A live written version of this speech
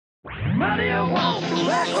Money I want to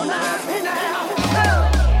recognize me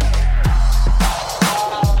now.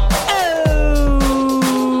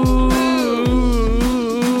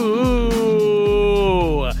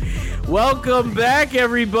 Welcome back,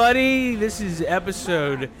 everybody. This is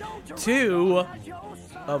episode 2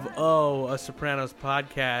 of a Sopranos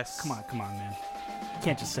podcast. Come on, man. You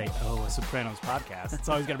can't just say, a Sopranos podcast. It's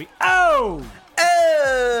always got to be, oh!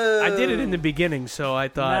 I did it in the beginning, so I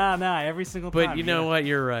thought. Nah, every single time. But you know what?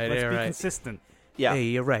 You're right. Let's You're be right. consistent. Yeah. Hey,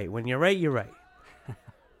 you're right. When you're right, you're right.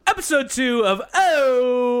 Episode 2 of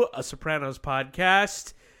a Sopranos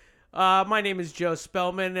podcast. My name is Joe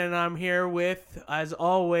Spellman, and I'm here with, as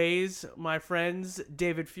always, my friends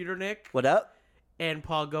David Futernick What up? and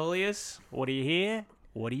Paul Golias. What do you hear?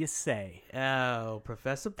 What do you say? Oh,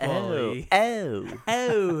 Professor Paulie. Oh.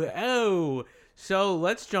 Oh. So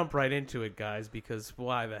let's jump right into it, guys, because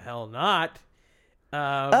why the hell not?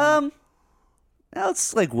 Now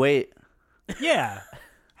let's wait. Yeah.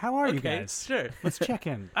 How are you Okay, guys? sure. Let's check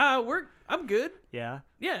in. I'm good. Yeah?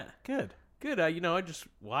 Yeah, Good. good. I just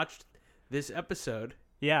watched this episode.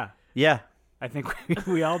 Yeah. Yeah. I think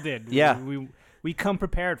we all did. Yeah. We come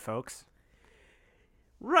prepared, folks.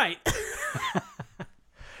 Right.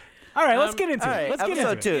 All right, let's get into all it. right, Let's get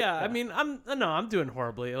episode into 2. it. Yeah, I mean, I'm doing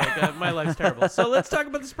horribly. My life's terrible. So let's talk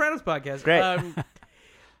about the Sopranos podcast. Great.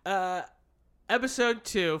 Episode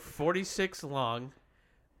 2, 46 long,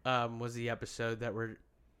 was the episode that we're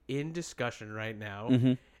in discussion right now.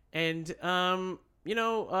 Mm-hmm. And,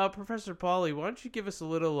 Professor Paulie, why don't you give us a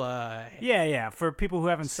little, Yeah. For people who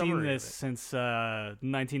haven't seen Summary of this it. since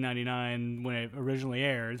 1999 when it originally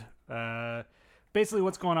aired, basically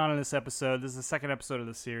what's going on in this episode. This is the second episode of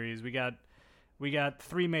the series. We got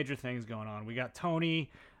three major things going on. We got Tony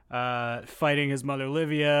fighting his mother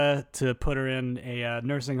Livia to put her in a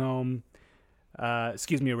nursing home, a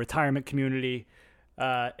retirement community,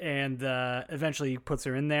 and eventually he puts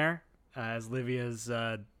her in there as Livia's.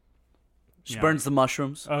 She burns the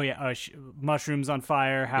mushrooms. Oh yeah, mushrooms on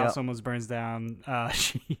fire. House Yep. almost burns down.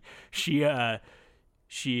 She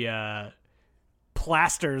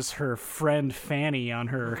plasters her friend Fanny on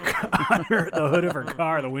her, the hood of her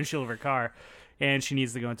car, the windshield of her car, and she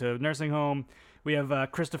needs to go into a nursing home. We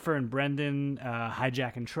have Christopher and Brendan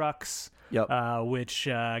hijacking trucks, Yep. which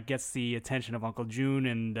gets the attention of Uncle June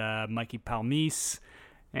and Mikey Palmise,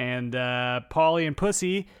 and Paulie and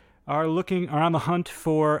Pussy are on the hunt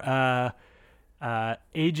for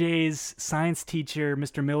AJ's science teacher,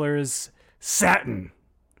 Mr. Miller's Saturn.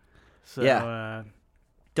 So, Yeah.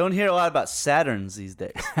 Don't hear a lot about Saturns these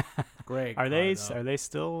days. great are they? car, though. Are they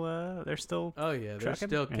still? They're still. Oh, yeah, they're trucking?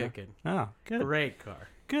 still Yeah. kicking. Oh, good. Great car.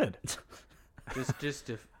 Good. Just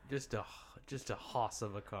a hoss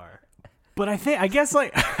of a car. But I guess a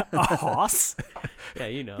hoss. Yeah,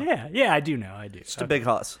 you know. Yeah, I do know. I do. Just a big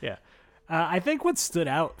hoss. Yeah. I think what stood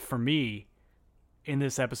out for me in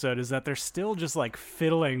this episode is that they're still just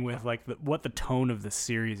fiddling with what the tone of the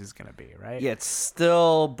series is going to be, right? Yeah, it's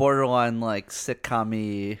still borderline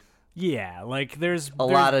sitcom-y. Yeah, there's A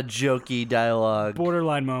lot of jokey dialogue.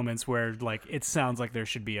 borderline moments where it sounds like there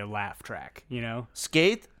should be a laugh track, you know?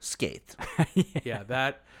 Skate. Yeah,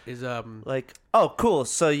 that is Oh, cool.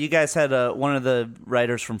 So you guys had one of the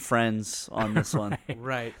writers from Friends on this one.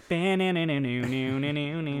 right.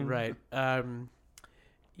 Right. Right.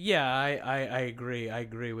 Yeah, I agree. I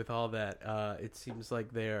agree with all that. It seems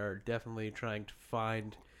like they are definitely trying to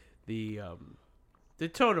find the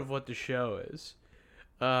tone of what the show is.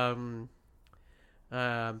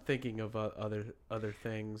 I'm thinking of other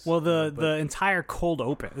things. Well, but- the entire cold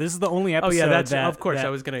open. This is the only episode. oh yeah, that's that, of course. that- I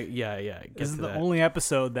was gonna get This is to the that. only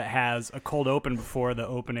episode that has a cold open before the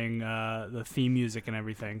opening, the theme music and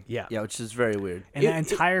everything. Yeah. Yeah, which is very weird. And that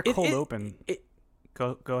entire cold open.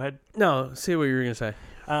 Go ahead. No, see what you were gonna say.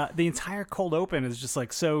 The entire cold open is just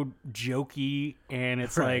so jokey, and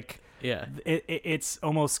it's Right. Yeah. it's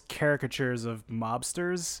almost caricatures of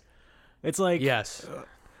mobsters. It's Yes.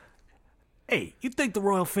 hey, you think the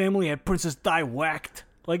royal family had Princess Di whacked?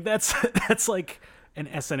 That's an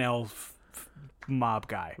SNL mob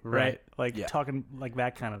guy, right? Yeah. Talking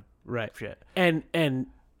that kind of Right. shit. And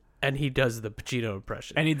he does the Pacino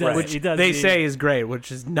impression. And he does. Which He does. they say is great,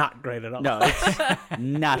 which is not great at all. No, it's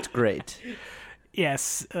not great.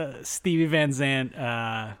 Yes, Stevie Van Zandt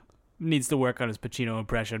needs to work on his Pacino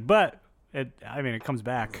impression, but it comes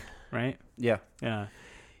back, right? Yeah. Yeah.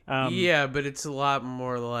 Yeah, but it's a lot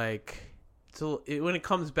more when it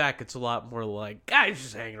comes back, it's a lot more like guys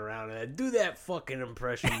just hanging around and do that fucking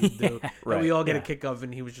impression you do. right, And we all get a yeah. kick of,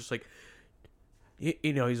 and he was just like,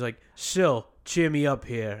 he's like, "Still, cheer me up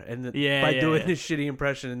here," and then by doing this shitty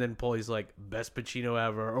impression, and then Paulie's like, "Best Pacino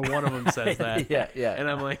ever," or one of them says that. Yeah. And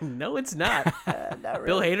I'm like, "No, it's not. Not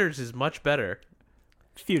Bill really. Hader's is much better."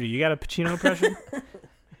 Feudy, you got a Pacino impression?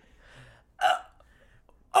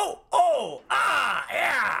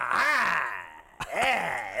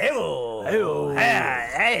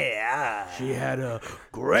 She had a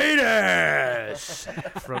great ass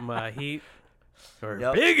from Heat. Or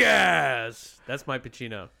Yep. big ass. That's my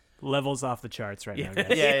Pacino. Levels off the charts right now, guys.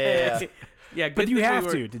 Yeah. Yeah, But good you thing we have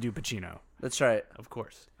were- to do Pacino. That's right. Of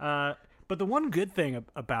course. But the one good thing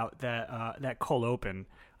about that cold open,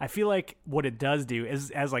 I feel like what it does do is,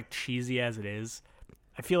 as like cheesy as it is,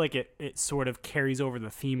 I feel like it sort of carries over the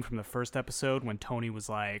theme from the first episode when Tony was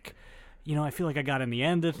like, I feel like I got in the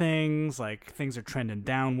end of things, like things are trending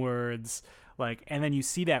downwards, like, and then you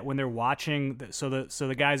see that when they're watching. So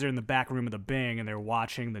the guys are in the back room of the Bing and they're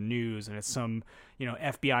watching the news, and it's some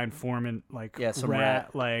FBI informant like some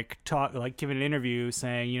rat. like giving an interview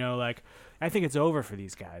saying like, I think it's over for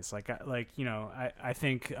these guys. I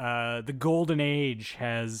think the golden age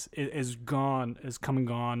is come and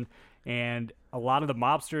gone, and a lot of the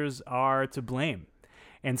mobsters are to blame.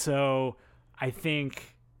 And so I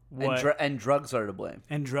think And drugs are to blame.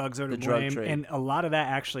 and drugs are to The drug blame, trade. and a lot of that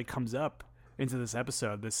actually comes up into this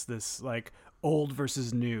episode. This like old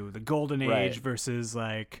versus new, the golden Right. age versus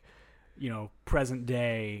present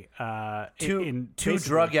day. Two basically-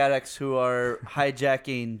 drug addicts who are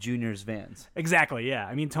hijacking Junior's vans. Exactly, yeah.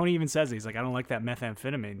 I mean, Tony even says it. He's like, I don't like that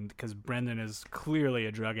methamphetamine because Brendan is clearly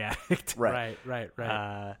a drug addict. Right. Right.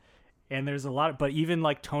 And there's a lot, but even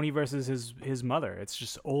like Tony versus his mother, it's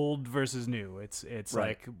just old versus new. It's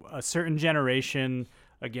Right. like a certain generation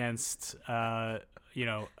against a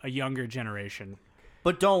younger generation.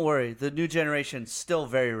 But don't worry, the new generation's still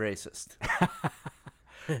very racist.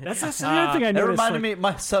 That's the other thing I It noticed. reminded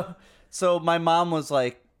like- me so my mom was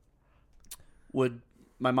like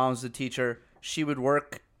my mom was a teacher. She would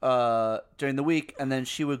work during the week, and then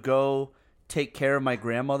she would go take care of my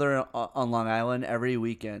grandmother on Long Island every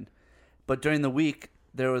weekend. But during the week,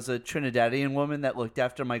 there was a Trinidadian woman that looked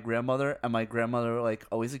after my grandmother, and my grandmother like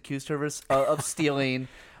always accused her of stealing.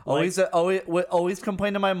 Always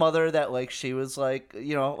complained to my mother that like she was like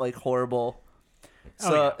like horrible.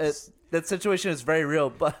 So yeah. that situation is very real.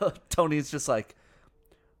 But Tony's just like,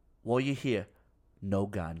 well, you hear no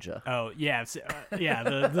ganja. Oh yeah,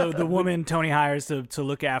 the woman Tony hires to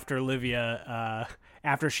look after Olivia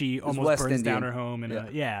after she almost West burns down Indian. her home,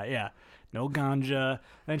 and Yeah. no ganja.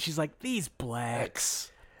 And she's like, these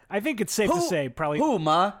blacks. I think it's safe to say probably. Who,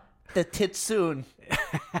 ma? The Titsoon.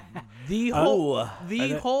 The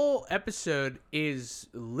whole episode is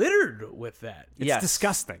littered with that. It's Yes.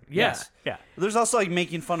 disgusting. Yes. Yeah. There's also like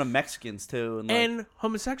making fun of Mexicans too, and, like, And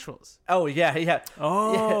homosexuals. oh yeah.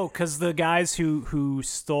 Oh, because the guys who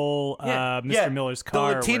stole Yeah. Mr. Miller's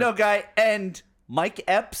car. the Latino guy and Mike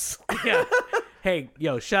Epps. Yeah. Hey,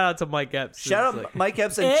 yo, shout out to Mike Epps. Shout It's out Mike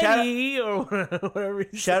Epps and Eddie or whatever.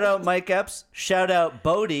 shout out Mike Epps. Shout out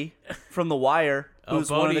Bodie from The Wire, who's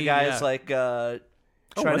one of the Bodie, guys yeah. like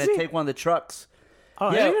trying was to he? take one of the trucks. Oh,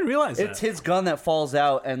 I didn't even realize it's that. his gun that falls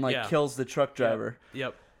out and like Yeah. kills the truck driver.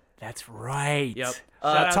 Yep. That's right. Yep.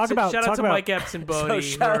 talk about Mike Epps and Bodie.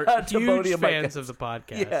 shout who are out to huge Bodie and Mike fans Epps. of the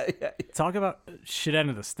podcast. Yeah. Talk about shit end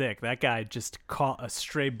of the stick. That guy just caught a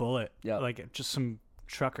stray bullet. Yep. Like just some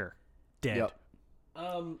trucker dead. Yep.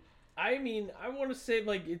 I mean, I want to say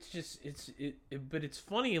like but it's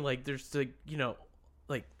funny. Like there's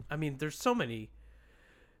like I mean, there's so many.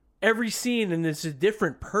 Every scene and it's a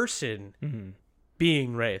different person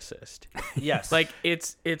being racist. Yes. Like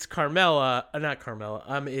it's Carmela, not Carmela.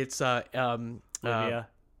 It's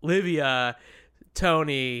Livia,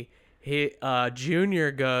 Tony.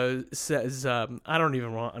 Junior says I don't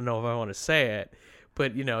even know if I want to say it,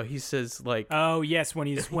 but he says like Oh yes,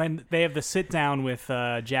 when they have the sit down with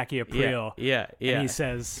Jackie Aprile. yeah. And he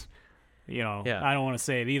says, I don't want to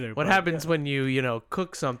say it either. What but- happens when you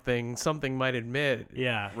cook something might admit?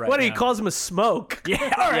 Yeah. Right. What he calls him a smoke? Yeah.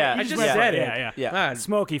 All right. Yeah, you I just went said for it. Yeah. Yeah. Man,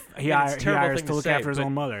 Smoke. He it's a terrible hires thing to to look say, after his but-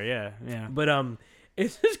 own mother. Yeah. Yeah. But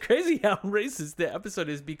it's just crazy how racist the episode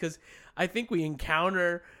is because I think we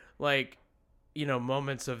encounter like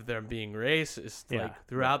moments of them being racist like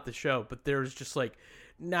throughout the show, but there's just like,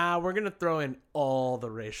 nah, we're gonna throw in all the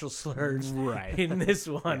racial slurs Right. in this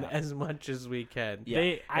one as much as we can.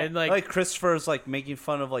 Yeah. And like Christopher's like making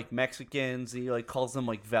fun of like Mexicans. He like calls them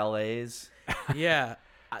like valets. yeah,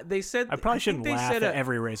 they said I probably think shouldn't they laugh said at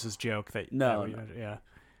every racist joke that. No, that we- no. Yeah.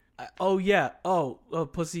 Oh yeah. Oh,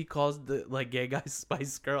 Pussy calls the gay guys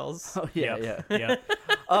Spice Girls. Oh yeah,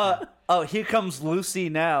 Yeah. Here comes Lucy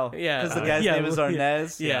now. Yeah, because the guy's name is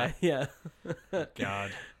Arnez. Yeah.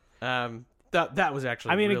 God. That was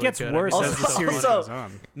actually. I mean, it really gets good. worse I mean, as the that's so series funny. goes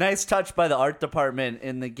on. Nice touch by the art department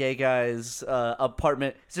in the gay guy's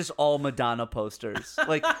apartment. It's just all Madonna posters,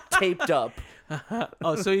 like taped up.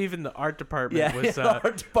 Oh, so even the art department was the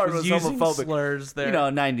art department was using homophobic. slurs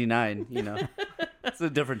there. 99. It's a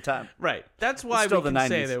different time. Right. That's why still we the can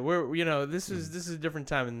say 90s. that we're this is a different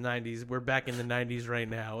time in the 90s. We're back in the 90s right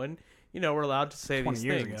now, and we're allowed to say 20 these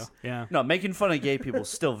years things. ago. Yeah. No, making fun of gay people is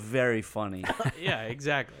still very funny. Yeah,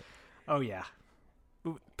 exactly. Oh yeah.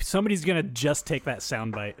 Somebody's gonna just take that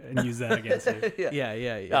soundbite and use that against you.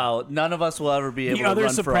 Yeah. Oh, none of us will ever be able The to other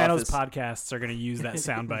run Sopranos for office. podcasts are gonna use that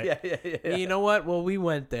soundbite. Yeah. You know what? Well, we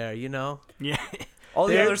went there. Yeah. All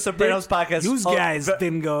the They're- other Sopranos podcasts, Those guys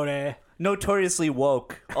didn't go there. notoriously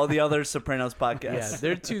woke. All the other Sopranos Yeah, podcasts.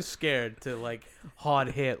 they're too scared to hard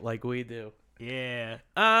hit like we do. Yeah.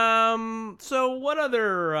 So what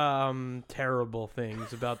other terrible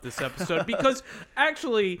things about this episode? Because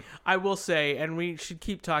actually, I will say, and we should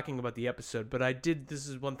keep talking about the episode, but this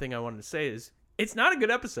is one thing I wanted to say is it's not a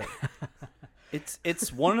good episode.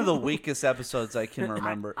 It's one of the weakest episodes I can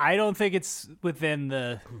remember. I don't think it's within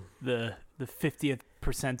the 50th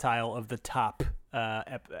percentile of the top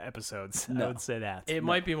episodes. I would say that. It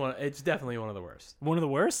might be it's definitely one of the worst. One of the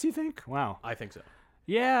worst, you think? Wow. I think so.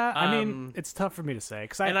 Yeah, I mean, it's tough for me to say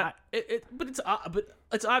because but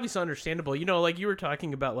it's obviously understandable. Like you were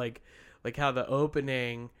talking about like how the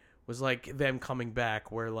opening was like them coming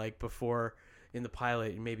back, where like before in the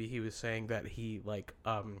pilot, maybe he was saying that he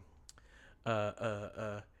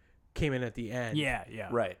came in at the end. yeah.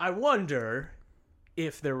 Right. I wonder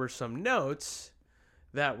if there were some notes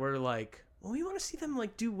that were like, well, we want to see them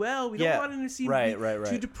do well. We don't want them to see them be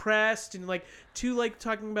too depressed and too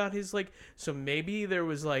talking about his So maybe there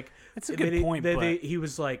was That's a good point, but he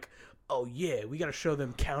was like, oh yeah, we got to show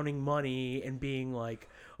them counting money and being like,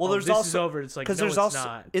 Well, oh, there's this also is over. It's like no, there's it's also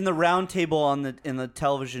not. in the round table in the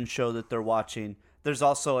television show that they're watching. There's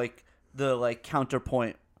also the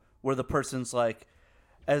counterpoint where the person's like,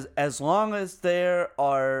 as long as there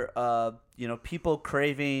are people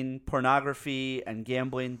craving pornography and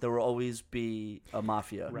gambling, there will always be a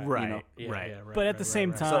mafia. Right. Yeah, But at the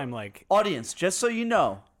same time, Audience, just so you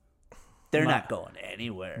know, they're not going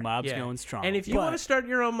anywhere. mob's Yeah. going strong. And if you want to start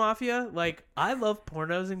your own mafia, I love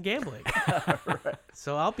pornos and gambling,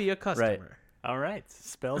 so I'll be a customer. all right,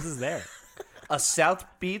 Spells is there. A South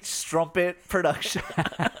Beach Strumpet production.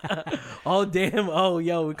 Oh damn! Oh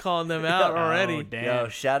yo, we're calling them out already. Oh, damn. Yo,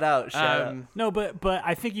 shout out. No, but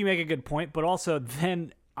I think you make a good point. But also,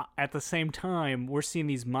 then at the same time, we're seeing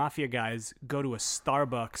these mafia guys go to a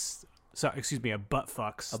Starbucks. A butt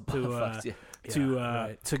fucks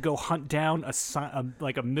to go hunt down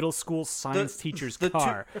a middle school science teacher's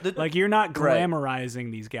car. You're not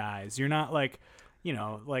glamorizing these guys. You're not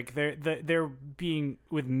they're being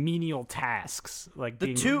with menial tasks.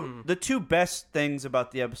 The two best things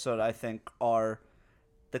about the episode, I think, are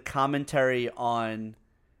the commentary on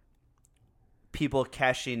people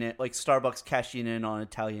cashing in, Starbucks cashing in on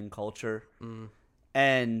Italian culture,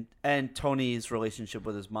 and Tony's relationship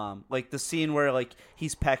with his mom. The scene where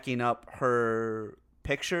he's packing up her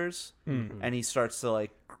pictures and he starts to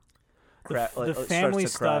the family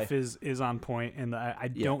stuff is on point, and I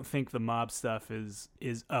don't think the mob stuff is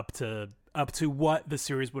up to what the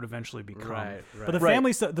series would eventually become. Right. But the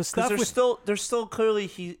family stuff, the stuff they're still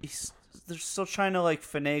clearly they're still trying to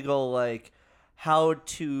finagle how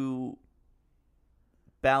to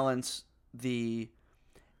balance the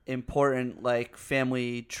important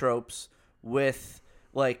family tropes with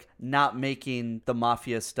not making the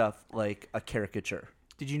mafia stuff a caricature.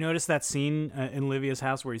 Did you notice that scene in Livia's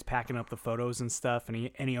house where he's packing up the photos and stuff,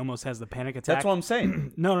 and he almost has the panic attack? That's what I'm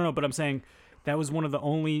saying. No. But I'm saying that was one of the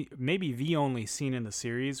only, maybe the only scene in the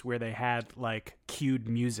series where they had cued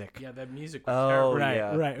music. Yeah, that music was Oh, terrible. Right,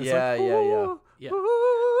 yeah. right. It was Yeah. Yeah.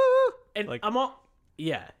 And I'm all.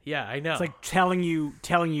 Yeah, I know. It's telling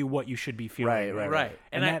you what you should be feeling. Right.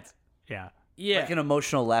 And I- that's yeah. An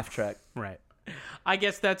emotional laugh track. Right. I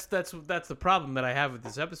guess that's the problem that I have with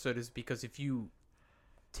this episode is because if you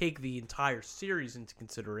take the entire series into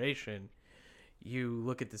consideration, you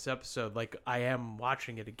look at this episode I am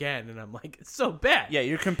watching it again, and I'm like, it's so bad. Yeah,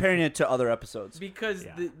 you're comparing it to other episodes. Because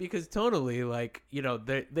because totally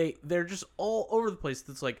they're just all over the place.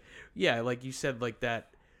 That's you said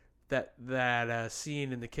that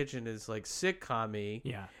scene in the kitchen is sitcom-y.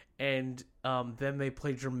 Yeah. And then they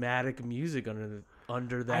play dramatic music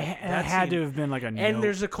under that. I that had scene. to have been like a And note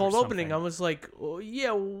there's a or cold opening. I something. was like, oh,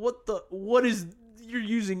 yeah, what is, you're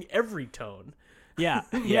using every tone. Yeah.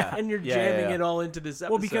 Yeah. And you're Yeah, jamming yeah. it all into this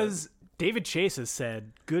episode. Well, because David Chase has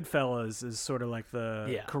said Goodfellas is sort of like the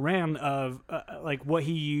Yeah. Quran of like what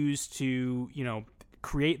he used to,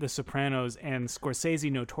 create The Sopranos, and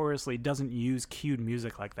Scorsese notoriously doesn't use cued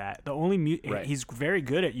music like that. The only Right. he's very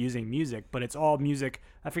good at using music, but it's all music.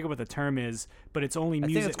 I forget what the term is, but it's only I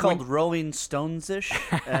music. think it's called Rolling Stones-ish,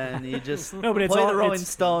 and you just No, but it's play all the Rolling it's-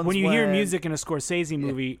 Stones. When you hear music in a Scorsese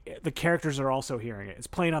movie, the characters are also hearing it. It's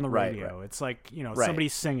playing on the Right, radio. right. It's like Right.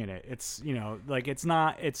 somebody's singing it. It's like it's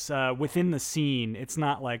not. It's within the scene. It's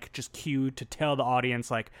not like just cued to tell the audience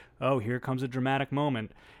like, oh, here comes a dramatic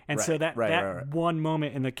moment. And so Right, that right. one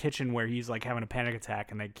moment in the kitchen where he's like having a panic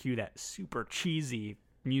attack and they cue that super cheesy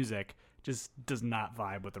music just does not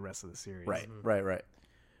vibe with the rest of the series. Right.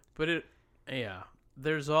 But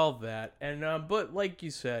there's all that, and but like you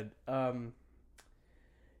said,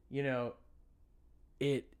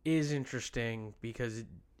 it is interesting because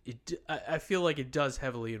I feel like it does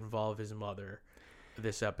heavily involve his mother.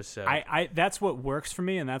 This episode, I that's what works for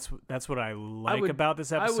me, and that's what I like about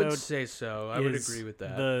this episode. I would say so. I would agree with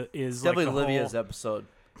that. Definitely like Olivia's whole, episode.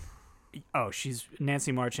 Oh,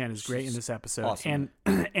 Nancy Marchand is great in this episode, awesome.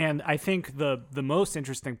 and I think the most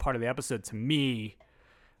interesting part of the episode to me,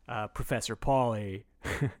 Professor Pauly,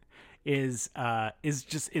 is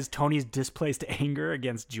Tony's displaced anger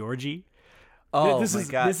against Georgie. Oh this my is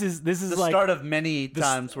god! this is the like start of many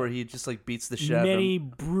times where he just like beats the shit out of many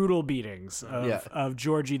him. brutal beatings Yeah. of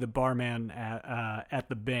Georgie the barman at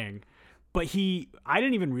the Bing. But I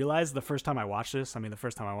didn't even realize the first time I watched this. I mean, the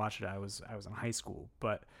first time I watched it, I was in high school,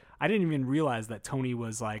 but I didn't even realize that Tony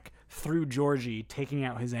was like through Georgie taking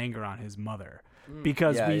out his anger on his mother,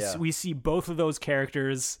 because Yeah, we see both of those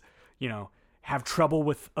characters, have trouble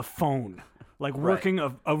with a phone, like working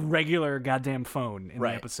a regular goddamn phone in the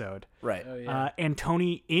Right. episode. Right. Oh, yeah. And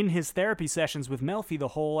Tony, in his therapy sessions with Melfi, the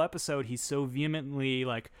whole episode, he's so vehemently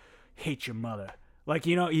like, hate your mother. Like,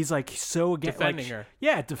 he's like so against Defending her.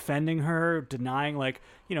 Yeah, defending her, denying, like,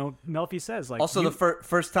 Melfi says, like, Also, you- the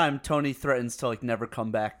first time Tony threatens to like never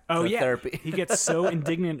come back to therapy. he gets so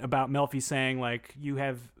indignant about Melfi saying, like, you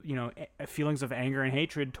have, feelings of anger and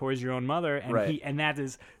hatred towards your own mother, and Right. and that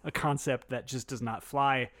is a concept that just does not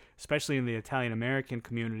fly, especially in the Italian American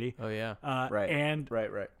community. Oh yeah. Right. And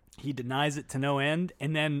right. he denies it to no end,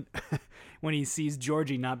 and then when he sees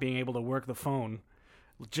Georgie not being able to work the phone,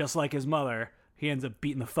 just like his mother, he ends up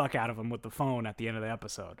beating the fuck out of him with the phone at the end of the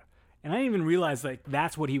episode. And I didn't even realize that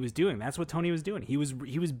that's what he was doing. That's what Tony was doing. He was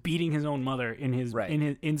beating his own mother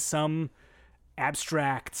in some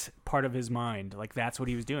abstract part of his mind. Like, that's what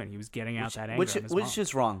he was doing. He was getting out that anger Which on his mom.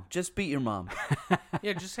 is wrong. Just beat your mom.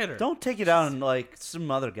 Yeah, just hit her. Don't take it out on like some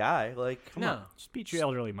other guy. Like, come no. on. Just beat your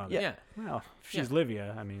elderly mother. Yeah. Well, if she's Yeah.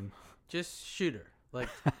 Livia, I mean, Just shoot her. Like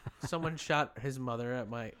someone stabbed his mother at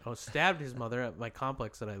my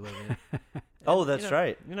complex that I live in. Oh, that's You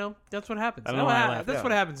know, right. That's what happens. I don't know why I laughed. That's Yeah.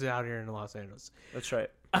 what happens out here in Los Angeles. That's right.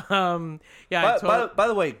 Yeah. By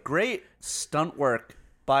the way, great stunt work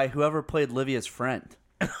by whoever played Livia's friend.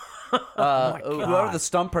 Whoever the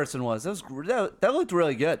stunt person was, that looked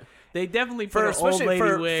really good. they definitely put For an old especially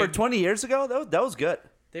lady wig. for 20 years ago, that was good.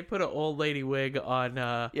 They put an old lady wig on.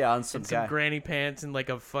 Yeah, on some and some guy. granny pants and like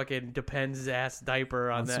a fucking Depends ass diaper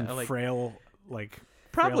on that. some Like frail, like,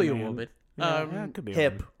 probably frail a man. woman. Yeah, it could be a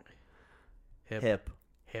Hip, woman.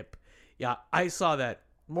 Hip. Yeah, I saw that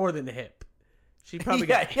more than hip. She probably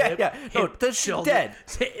got hip. yeah. No, hip she's shoulder. dead.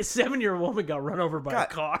 A 7-year-old woman got run over by a God.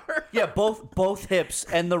 car. Yeah, both hips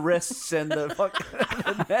and the wrists and the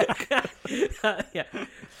fucking neck. Yeah.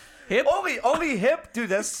 Hip. Only hip, dude.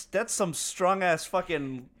 That's some strong ass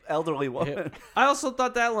fucking elderly woman. Hip. I also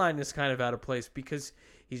thought that line is kind of out of place because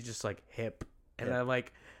he's just like hip, and Yeah.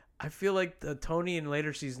 I feel like the Tony in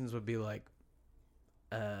later seasons would be like,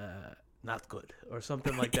 not good or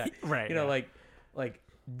something like that. Right, You know, yeah. like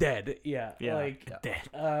dead. Yeah. Yeah, Like dead.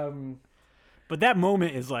 But that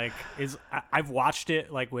moment is I've watched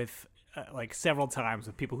it like with like several times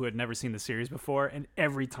with people who had never seen the series before, and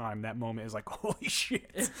every time that moment is like, holy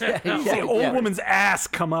shit! The old woman's ass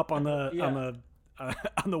come up on the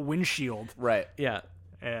on the windshield. Right. yeah.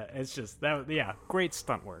 It's just that. Yeah, great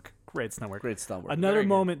stunt work. Great stunt work. Great stunt work. Another Very good.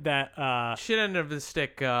 moment that Shit end of the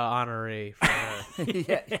stick honoree for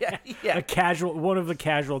her. yeah. one of the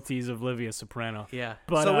casualties of Livia Soprano. Yeah.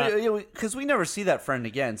 But So because we never see that friend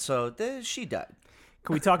again, so she died.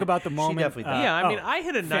 can we talk about the moment? definitely died. Yeah, I mean, I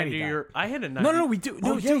hit a Fanny 90-year. died. I hit a 90. No, we do.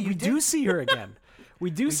 No, Oh, yeah, dude, you we did. do see her again. We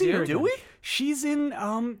do see do? her. Do Again. we? She's in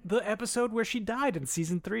the episode where she died in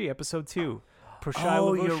season 3, episode 2.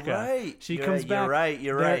 Prashila you're Lavushka. right. She You're comes right. back. You're right.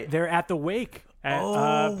 You're right. They're at the wake.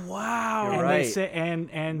 Oh wow! You're and right. they say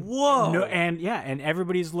and Whoa. no, and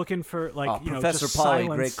everybody's looking for like Professor just Polly,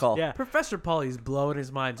 silence. great call. Yeah, Professor Polly's blowing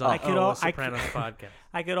his minds off. I Sopranos could- podcast.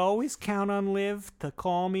 I could always count on Liv to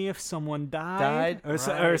call me if someone died, or,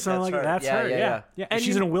 Right, or something like that's that. her. That's Yeah, her. yeah, Yeah. And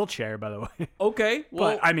she's you- in a wheelchair, by the way. Okay,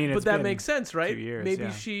 well, I mean, but it's that been makes sense, right? 2 years, Maybe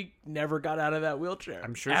yeah. she never got out of that wheelchair.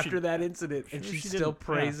 I'm sure after she- that incident, and sure she's she still didn't. Yeah.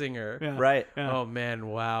 praising her. Yeah. Right. Yeah. Oh man!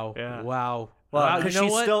 Wow! Yeah. Wow! Well, wow, you because know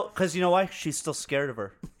what? because you know why? She's still scared of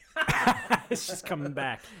her. She's coming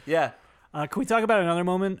back. Yeah. Can we talk about another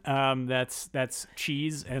moment that's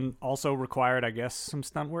cheese and also required, I guess, some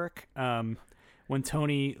stunt work? When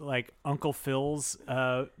Tony like Uncle Phil's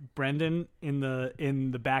Brendan in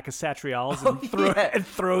the back of Satrial's and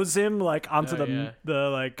throws him like onto the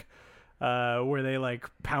like where they like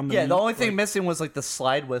pound the Yeah, the meat, only thing like- missing was like the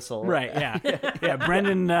slide whistle. Right, yeah. yeah.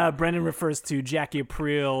 Brendan refers to Jackie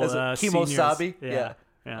Aprile As a seniors. Kemosabe? Yeah.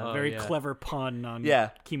 Oh, Very yeah. clever pun on Yeah.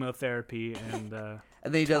 chemotherapy and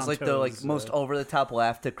And then he does like the Tonto's, most over the top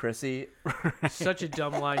laugh to Chrissy. Such a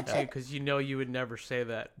dumb line too, because you would never say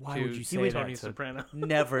that. Why to would you say Tony that to- Soprano?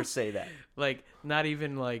 Never say that. Like not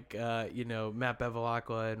even like Matt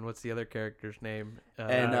Bevilacqua and what's the other character's name?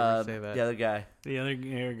 And never say that. the other guy. the other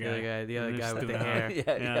guy. The other guy with the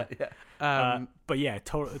Understood. hair. Yeah. But yeah,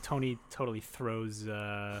 Tony totally throws.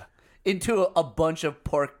 Into a bunch of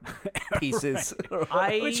pork pieces.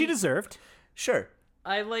 Which he deserved. Sure.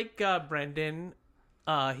 I like Brendan.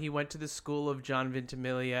 He went to the school of John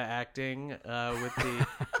Ventimiglia acting with the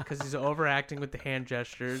because he's overacting with the hand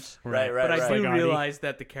gestures. Right. But I do Like realize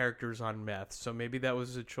that the character's on meth, so maybe that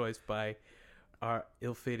was a choice by our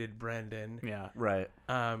ill-fated Brendan. Yeah. Right.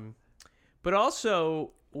 But also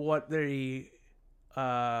what they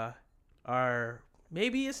are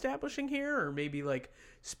maybe establishing here, or maybe like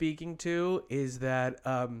speaking to, is that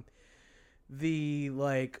the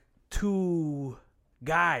like two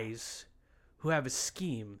guys who have a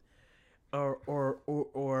scheme or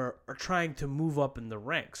are trying to move up in the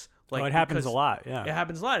ranks. Like it happens because a lot. Yeah. It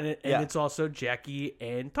happens a lot, and Yeah. it's also Jackie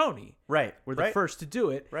and Tony. Right. We're the first to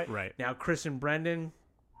do it. Right. Right. Now, Chris and Brendan,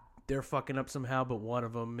 they're fucking up somehow, but one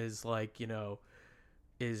of them is like,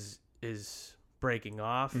 is breaking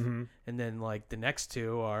off, and then like the next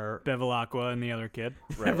two are Bevilacqua and the other kid.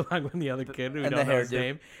 Bevilacqua and the other kid who And don't the know his hairdo.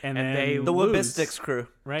 name, And and then they The lose. Wibbistics crew.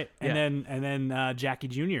 Right. Yeah. And then Jackie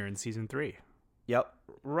Jr. in season 3. Yep.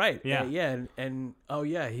 Right? Yeah. and oh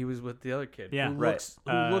yeah, he was with the other kid. Yeah. who Right.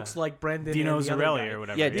 looks like Brendan. Dino and the other Zarelli guy. or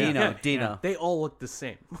whatever. Yeah, Dino. Dino. They all look the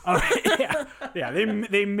same. Oh, yeah. Yeah.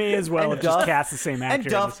 They may as well And have just Duff. cast the same actor. And in the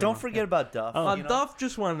Duff. same Don't one. forget about Duff. you know? Duff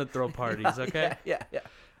just wanted to throw parties. Okay.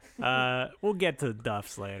 Yeah. We'll get to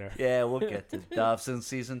Duff's later. Yeah, we'll get to Duff's in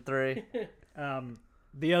season 3.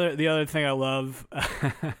 The other thing I love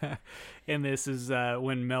in this is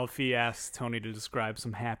when Melfi asks Tony to describe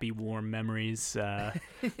some happy, warm memories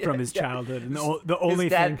from his childhood, and the only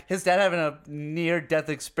thing. His dad having a near-death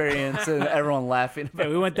experience and everyone laughing. Yeah,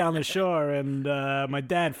 we went down the shore and my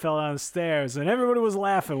dad fell down the stairs and everybody was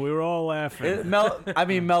laughing. We were all laughing.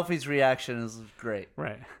 Melfi's reaction is great.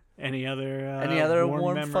 Right. Any other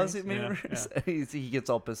warm memories? fuzzy Yeah, memories? He gets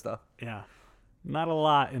all pissed off. Yeah. Not a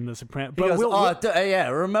lot in the Sopranos. He goes, yeah,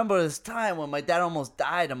 remember this time when my dad almost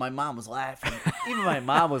died and my mom was laughing. Even my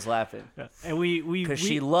mom was laughing. and we Because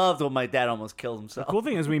she loved when my dad almost killed himself. cool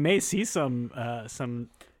thing is we may see some Yeah, some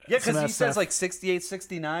because of he that says stuff. like 68,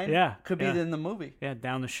 69. Yeah, Could be yeah. in the movie. Yeah,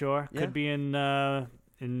 down the shore. Yeah. Could be in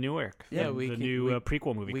Newark. Yeah, the, we the could- new we-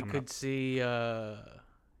 prequel movie We coming could up. see.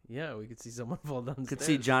 We could see someone fall down. Could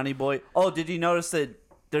see Johnny Boy. Oh, did you notice that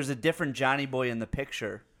there's a different Johnny Boy in the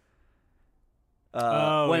picture?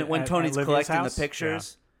 When at Tony's Livia's collecting house? the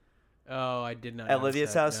pictures Oh, I did not. at notice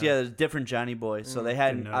Livia's that, house. no. Yeah, there's a different Johnny Boy. So they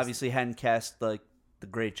hadn't notice. obviously hadn't cast like the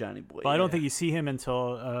great Johnny Boy. Well, I don't yet. think you see him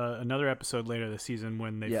until another episode later this season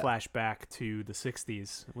when they Yeah. flash back to the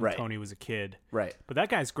 60s when Right. Tony was a kid. Right. But that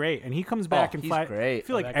guy's great, and he comes back and he's I great.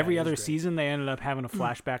 feel like that guy every is other great. season they ended up having a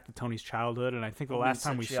flashback to Tony's childhood, and I think the last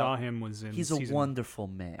time we Satrial. saw him was in He's a season, wonderful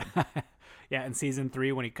man. in season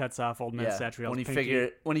 3 when he cuts off Old Man Yeah. Satrial's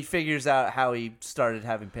When he figures out how he started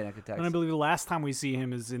having panic attacks. And I believe the last time we see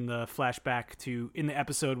him is in the flashback to in the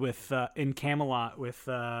episode with in Camelot with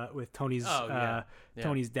Tony's Oh, yeah. Yeah.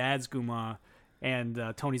 Tony's dad's Guma, and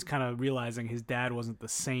Tony's kind of realizing his dad wasn't the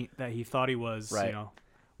saint that he thought he was. Right. You know,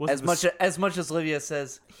 wasn't as much as Livia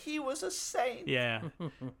says he was a saint. yeah,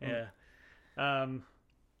 yeah.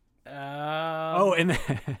 Oh,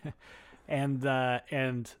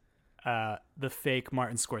 and the fake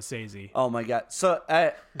Martin Scorsese. Oh my god! So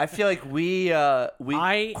I feel like we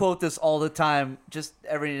quote this all the time. Just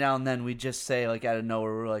every now and then we just say like out of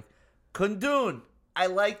nowhere we're like, Kundun, I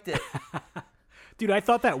liked it. Dude, I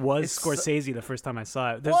thought that was It's Scorsese the first time I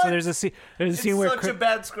saw it. What? So there's a scene It's where such a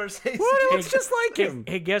bad Scorsese. What? It's just like him.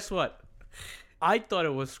 Hey, guess what? I thought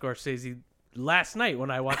it was Scorsese last night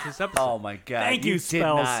when I watched this episode. Oh my god! Thank you, did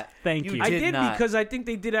Spells. not. Thank you. I did did not. because I think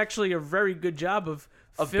they did actually a very good job of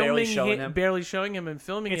barely filming showing him. barely showing him and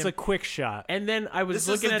filming It's him. a quick shot. And then I was This is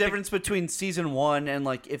looking the at difference between season 1 and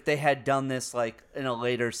like if they had done this like in a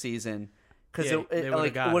later season, because Yeah, they would've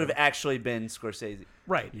it got would have him. actually been Scorsese.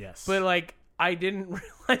 right. Yes. But like I didn't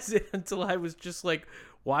realize it until I was just like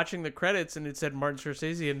watching the credits and it said Martin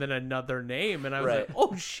Scorsese and then another name and I was Right. like,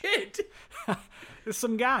 oh shit, There's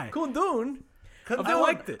some guy. Kundun. I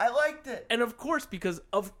liked it. I liked it. And of course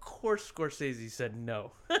Scorsese said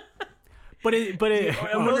no. But I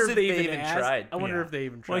Who wonder knows if they if they even even asked. tried? I wonder Yeah. if they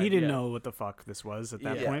even tried. Well, he didn't yeah. know what the fuck this was at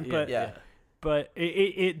that Yeah, point, yeah, but yeah. but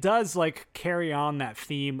it does like carry on that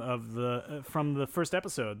theme of the from the first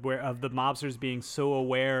episode where of the mobsters being so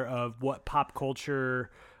aware of what pop culture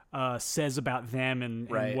says about them and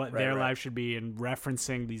Right, what right, their right. lives should be, and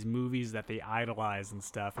referencing these movies that they idolize and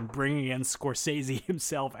stuff, and bringing in Scorsese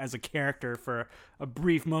himself as a character for a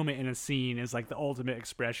brief moment in a scene is like the ultimate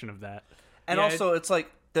expression of that. And Yeah, also, it's like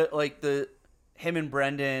the him and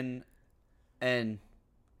Brendan and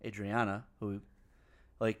Adriana, who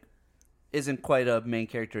like isn't quite a main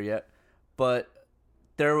character yet, but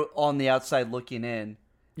they're on the outside looking in.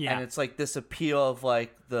 Yeah. And it's like this appeal of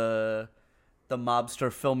like the mobster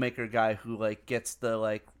filmmaker guy who like gets the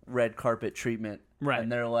like red carpet treatment. Right. And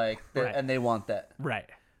they're like Right. and they want that. Right.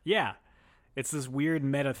 Yeah. It's this weird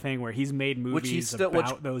meta thing where he's made movies Which he's still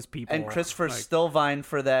about those people. And Christopher Like, Stillvine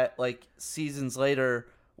for that like seasons later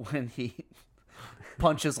when he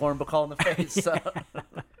punches Lauren Bacall in the face. So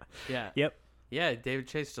Yeah. Yep. Yeah, David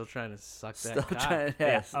Chase still trying to suck that still cock. trying to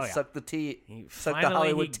Yeah. Oh, yeah. suck the tea. He, Suck the finally,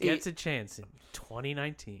 Hollywood he tea. gets a chance in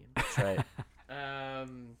 2019. That's right.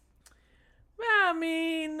 Well, I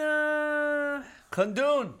mean,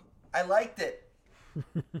 Kundun, I liked it.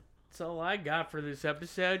 that's all I got for this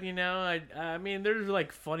episode. You know, I mean, there's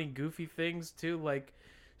like funny, goofy things too, like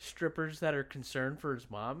strippers that are concerned for his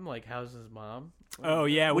mom. Like, how's his mom? Oh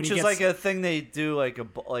yeah, when Which he is gets, like a thing they do like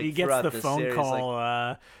he gets throughout the this phone series, call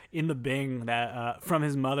like, in the Bing that from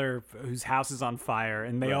his mother whose house is on fire,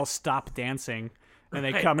 and they all stop dancing, and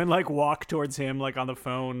they Right. come and like walk towards him like on the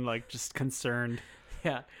phone, like just concerned.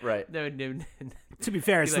 Yeah, Right. No, To be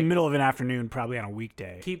fair, it's like- the middle of an afternoon, probably on a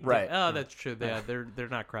weekday. keep Right. Oh, that's true. They're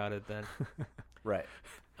not crowded then. right.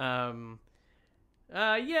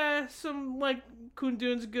 Yeah, some like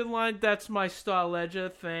Kundun's a good line. That's my star ledger.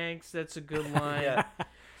 Thanks. That's a good line. Yeah.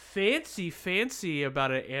 Fancy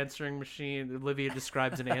about an answering machine. Olivia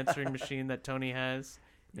describes an answering machine that Tony has.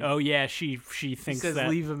 Oh yeah, she He thinks says that.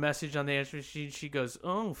 leave a message on the answering machine. She goes,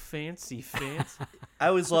 oh, fancy. I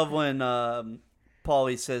always love when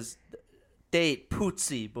Paulie says date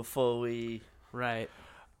Pootsie before we. Right.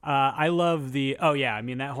 I love the. Oh yeah, I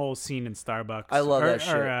mean that whole scene in Starbucks. I love that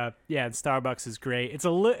shit. Yeah, in Starbucks is great. It's a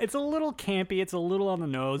little campy. It's a little on the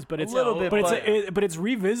nose, but it's little bit, but it's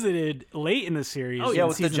revisited late in the series. Oh, in yeah,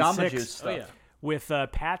 with the season Jamba 6, Juice stuff. Oh, yeah. with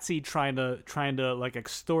Patsy trying to like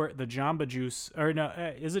extort the Jamba Juice, or no,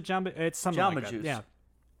 is it Jamba? It's something Jamba like that. Juice. Yeah,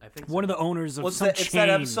 I think one of the owners of What's some that? chain. It's that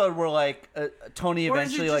episode where like Tony Or is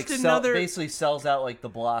it eventually like just another- basically sells out like the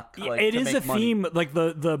block. Yeah, Like, it to is make a money. theme, like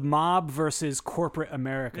the mob versus corporate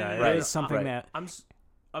America. No, no, It no, is something right. that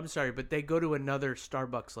I'm sorry, but they go to another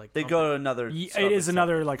Starbucks like They go to another. it is Starbucks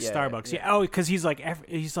another outlet. like Yeah, Starbucks. Yeah. Oh, because he's like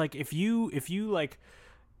if you like,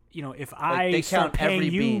 you know, if I they start count paying every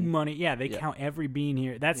you bean. money, yeah, they Yeah. count every bean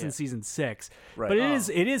here. That's Yeah. in season 6. Right. But Oh,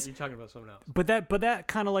 it is. You're talking about someone else. But that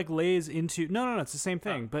kind of like lays into no, it's the same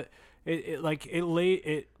thing. But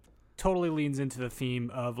it totally leans into the theme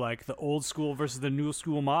of like the old school versus the new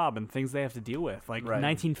school mob and things they have to deal with. Like Right.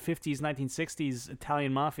 1950s, 1960s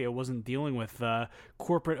Italian mafia wasn't dealing with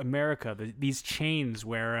corporate America. These chains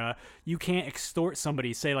where you can't extort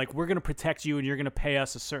somebody, say like we're going to protect you and you're going to pay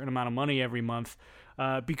us a certain amount of money every month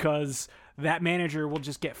because that manager will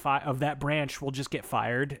just get of that branch will just get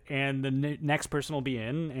fired and the next person will be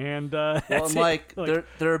in and Well, that's and it. like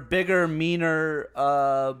they're bigger, meaner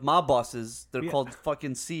mob bosses. They're Yeah. called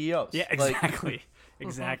fucking CEOs. Yeah, Like, exactly.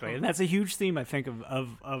 Exactly. And that's a huge theme, I think,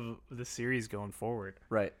 of the series going forward.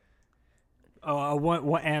 right.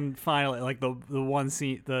 Oh, and finally, like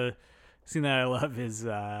the scene that I love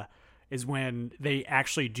is when they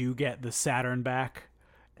actually do get the Saturn back,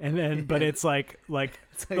 And then, but it's like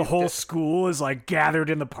the whole school is like gathered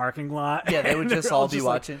in the parking lot. Yeah, they would and just they're all be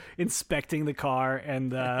like, watching. inspecting the car,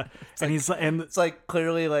 and he's like, and It's like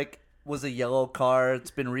clearly like was a yellow car. It's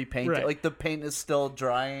been repainted. Right. Like the paint is still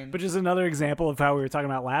drying. which is another example of how we were talking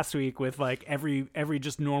about last week with like every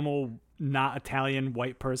just normal not Italian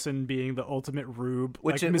white person being the ultimate rube,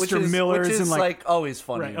 like Mr. Miller's which is and like always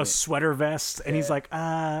funny. right, to a me. sweater vest, and he's like,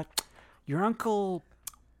 your uncle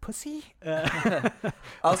Pussy.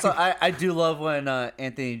 Also, I do love when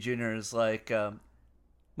Anthony Jr. is like,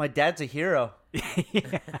 my dad's a hero. That's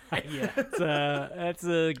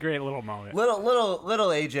a great little moment. Little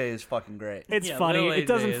AJ is fucking great. It's Yeah, funny. Little It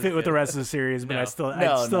doesn't AJ is fit with the good. rest of the series, but No. I still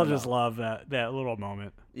No. just love that little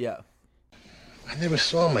moment. Yeah. I never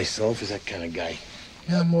saw myself as that kind of guy.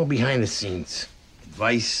 I'm more behind the scenes.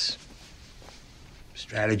 Advice,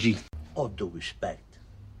 strategy. All due respect.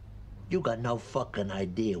 You got no fucking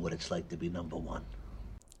idea what it's like to be number one.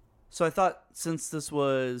 So I thought since this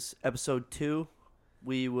was episode 2,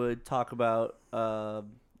 we would talk about the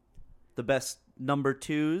best number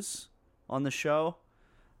 2s on the show.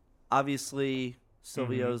 Obviously,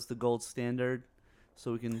 Silvio's the gold standard,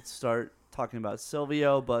 so we can start talking about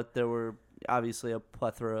Silvio, but there were obviously a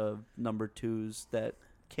plethora of number 2s that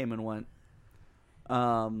came and went.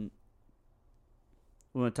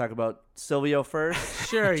 We want to talk about Silvio first.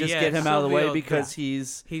 Sure, Just yeah, get him out of the way Silvio, because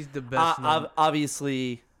he's the best.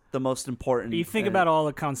 obviously the most important. You think about all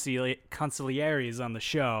the consiglieres on the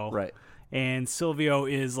show, right. And Silvio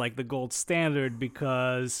is like the gold standard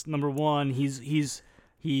because number one, he's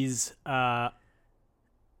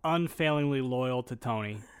unfailingly loyal to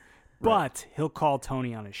Tony, but he'll call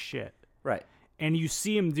Tony on his shit. Right. And you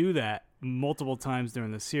see him do that multiple times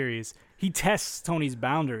during the series. He tests Tony's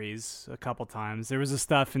boundaries a couple times. There was a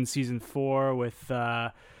stuff in season 4 with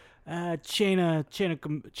chain of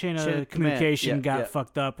communication Yeah, got yeah.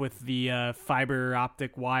 fucked up with the fiber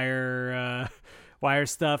optic wire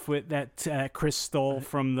stuff with that Chris stole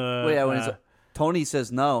from the. Well, yeah, when Tony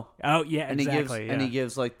says no, oh yeah, and exactly. he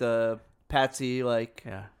gives like the Patsy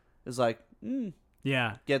yeah, is like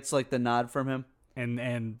yeah. gets like the nod from him.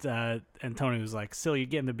 And Tony was like, "Still, you're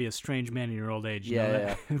getting to be a strange man in your old age." You know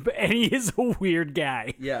Yeah, that? And he is a weird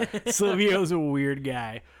guy. Yeah. Silvio's a weird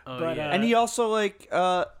guy. But, yeah. And he also like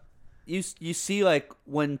you see like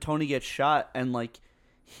when Tony gets shot and like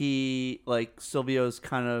he like Silvio's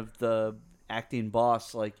kind of the acting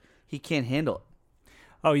boss, like he can't handle it.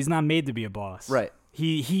 oh, he's not made to be a boss. Right.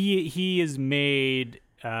 He is made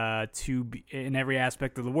to be, in every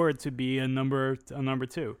aspect of the word, to be a number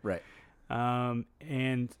 2. Right.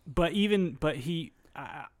 But he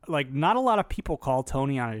like not a lot of people call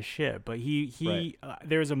Tony on his shit, but he Right.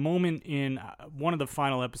 There's a moment in one of the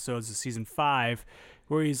final episodes of season 5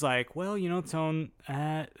 where he's like, well, you know, Tone,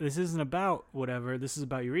 this isn't about whatever. This is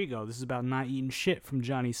about your ego. This is about not eating shit from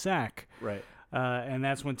Johnny Sack. Right. And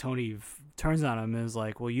that's when Tony turns on him and is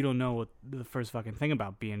like, well, you don't know what the first fucking thing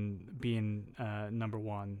about being number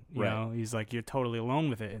one. You Right. know, he's like, you're totally alone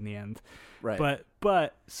with it in the end. Right.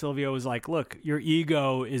 But Silvio was like, look, your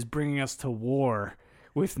ego is bringing us to war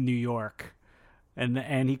with New York,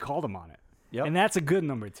 and he called him on it. Yep. And that's a good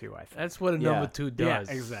number 2, I think. That's what a Yeah. number 2 does.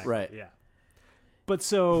 Yeah, exactly. Right. Yeah. But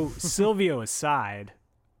so Silvio aside,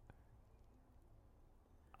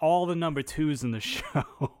 all the number 2s in the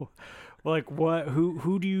show, like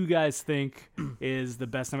who do you guys think is the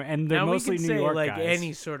best number? And they're Now mostly we can New say York like guys.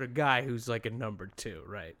 any sort of guy who's like a number 2,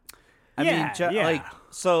 right? I Yeah, mean, yeah. like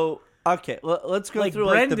so. Okay, let's go Like through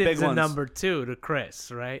Brendan's like the big a ones. number 2 to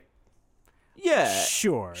Chris, right? Yeah.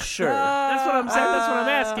 Sure. Sure. That's what I'm saying. That's what I'm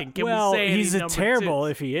asking. Can well, we say he's any a number terrible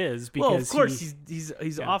 2s? if he is because Well, of course he-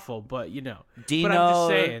 he's awful, but you know. Dino, But I'm just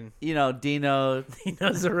saying, you know, Dino. he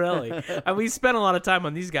doesn't really. And we spent a lot of time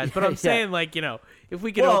on these guys, but I'm Yeah. saying like, you know, if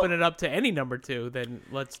we can Well- open it up to any number 2, then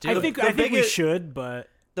let's do I it. think the we biggest- should, but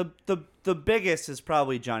The biggest is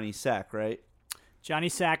probably Johnny Sack, right? Johnny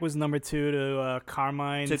Sack was number 2 to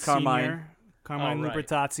Carmine To Senior. Carmine. Carmine Oh, right.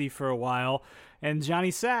 Lupertazzi for a while, and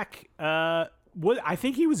Johnny Sack. I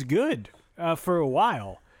think he was good for a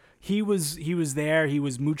while. He was there. He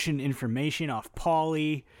was mooching information off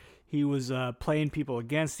Paulie. He was playing people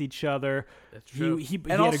against each other. That's true. He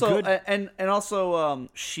And had also, a good and also,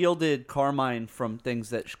 shielded Carmine from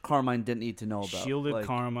things that Carmine didn't need to know about. shielded like,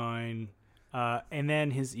 Carmine, and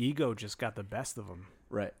then his ego just got the best of him,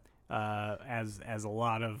 Right. as a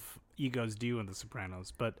lot of egos do in The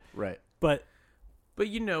Sopranos. But Right. But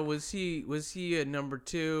you know, was he a number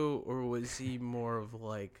 2, or was he more of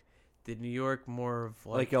like, did New York more of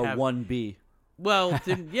Like like, a have- 1B. Well,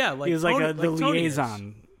 yeah, like he was Tony, like the Tony is.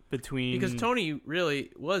 liaison between Because Tony really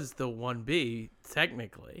was the 1B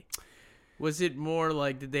technically. Was it more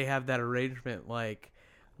like, did they have that arrangement like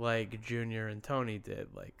Junior and Tony did?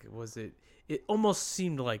 Like, was it? It almost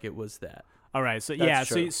seemed like it was that. All right, so That's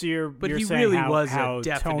so true. you're he saying really how, was a how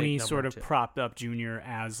definite Tony number sort of 2. propped up Junior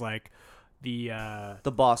as like the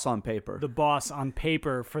boss on paper. the boss on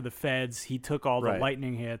paper for the feds. He took all the Right.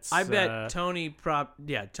 lightning hits. I bet Tony propped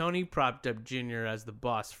up Junior as the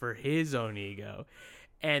boss for his own ego,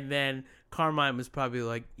 and then Carmine was probably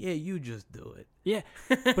like, "Yeah, you just do it." Yeah,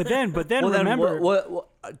 but then well, remember then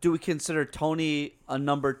what do we consider Tony a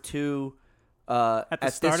number 2 at the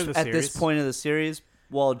start of the at series? this point of the series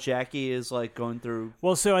while Jackie is like going through?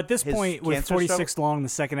 Well, so at this his point, with cancer 46 long, the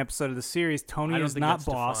second episode of the series, I Tony don't is think not that's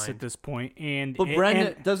boss defined. at this point, and But Brendan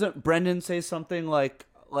and- doesn't Brendan say something like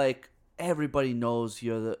everybody knows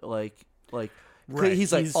you're the like Right,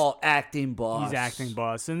 he's like he's- acting boss. he's acting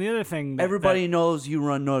boss. And the other thing, that, Everybody knows you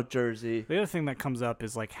run North Jersey. the other thing that comes up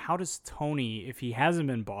is like, how does Tony, if he hasn't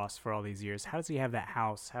been boss for all these years, how does he have that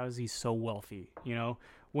house? How is he so wealthy? You know,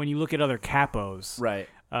 when you look at other capos, Right.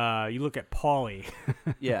 You look at Paulie.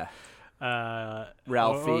 Yeah.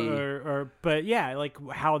 Ralphie, Ralphie. but yeah, like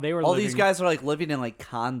how they were. All living, these guys are like living in like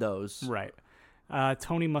condos. right?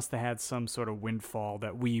 Tony must have had some sort of windfall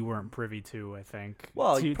that we weren't privy to. I think.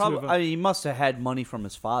 Well, To- he to probably have- I mean, he must have had money from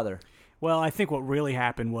his father. well, I think what really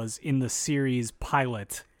happened was in the series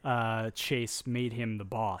pilot, Chase made him the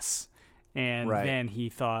boss, and Right. then he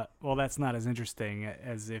thought, well, that's not as interesting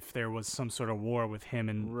as if there was some sort of war with him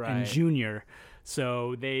and Right. Junior.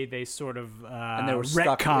 So they sort of And they were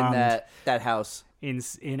stuck in retconned that house.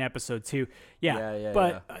 in episode 2. Yeah. Yeah,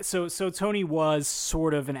 but so Tony was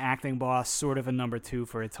sort of an acting boss, sort of a number 2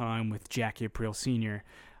 for a time with Jackie Aprile Sr.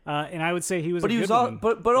 And I would say he was But a he good was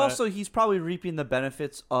one. but also he's probably reaping the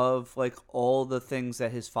benefits of like all the things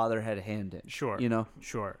that his father had a hand in. Sure. You know?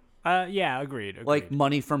 Sure. Yeah, agreed. Like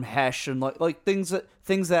money from Hesh and like things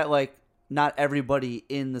that like not everybody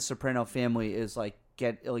in the Soprano family is like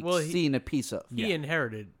seeing a piece of. He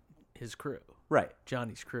inherited his crew, Right.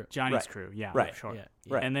 Johnny's crew. Johnny's Right. crew, yeah, Right. sure. Yeah,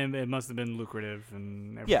 Right. And then it must have been lucrative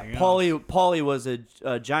and Yeah, everything else. Paulie was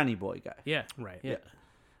a Johnny Boy guy. Yeah, Right. Yeah.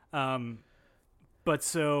 But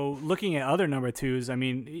so looking at other number 2s, I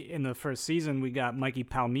mean, in the first season we got Mikey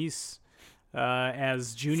Palmise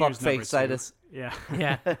as Junior's Fuck number fake 2. Citus. Yeah.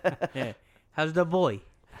 Yeah. Yeah. How's the boy?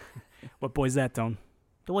 What boy's that, Tone?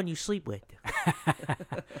 The one you sleep with.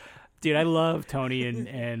 Dude, I love Tony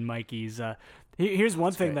and Mikey's. Here's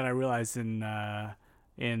one thing that I realized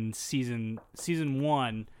in season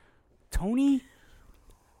 1, Tony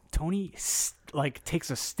like takes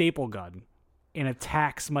a staple gun and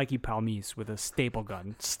attacks Mikey Palmise with a staple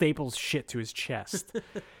gun, staples shit to his chest,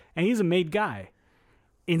 and he's a made guy.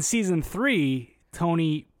 In season 3,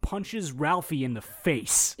 Tony punches Ralphie in the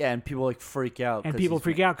face, Yeah, and people like freak out. and people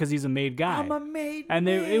freak out because he's a made guy. I'm a made And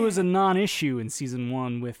man. it was a non-issue in season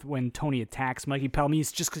 1 with when Tony attacks Mikey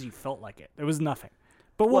Palmise just because he felt like it. There was nothing.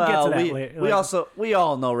 But we'll get to that later. We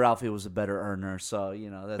all know Ralphie was a better earner, so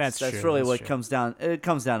you know that's That's true, really that's what true. comes down. It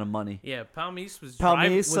comes down to money. Yeah, Palmise was,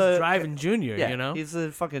 Palmise, driving Junior, Yeah, you know? he's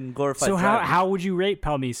a fucking glorified. So driver. how would you rate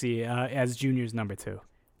Palmise as Junior's number 2?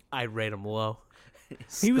 I'd rate him low.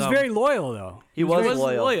 He was Scum. very loyal though. he was very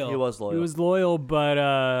loyal. loyal. He was loyal. He was loyal, but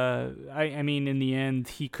I mean, in the end,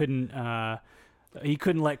 he couldn't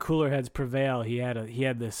let cooler heads prevail. He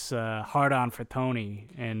had this hard on for Tony,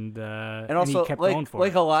 and also he kept going for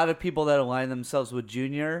like it. a lot of people that align themselves with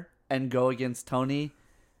Junior and go against Tony.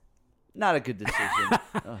 Not a good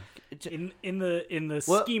decision. In the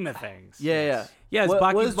What- scheme of things. Yeah. Yes, what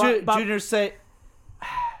Baki- does Ba- Ba- Junior say?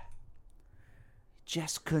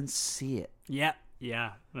 Just couldn't see it. Yeah.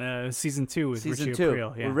 Season 2 with Season Richie 2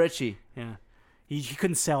 Aprile. Yeah. with Richie. Yeah. He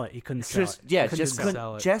couldn't sell it. He couldn't sell Just it. yeah, Couldn't just sell couldn't,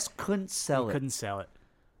 sell it. just couldn't sell He it. couldn't sell it.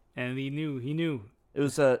 And he knew. It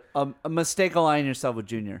was a mistake aligning yourself with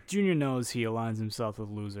Junior. Junior knows he aligns himself with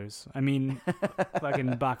losers. I mean,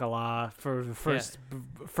 fucking Bacala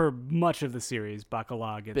for much of the series,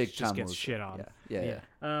 Bacala Big just time gets loser. shit on. Yeah.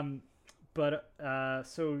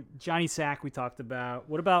 So Johnny Sack we talked about.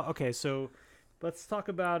 What about so let's talk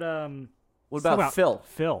about What let's talk about Phil?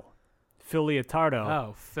 Phil Leotardo.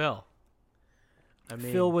 Oh, Phil. I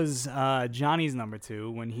mean, Phil was Johnny's number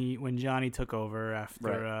 2 when Johnny took over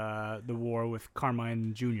after the war with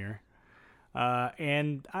Carmine Jr.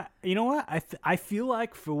 And you know what? I feel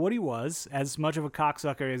like for what he was, as much of a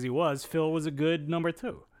cocksucker as he was, Phil was a good number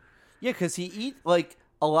 2. Yeah, because he eat like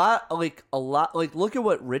a lot. Like look at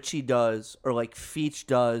what Richie does or like Feach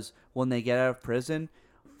does when they get out of prison.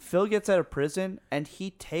 Phil gets out of prison and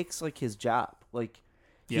he takes like his job. Like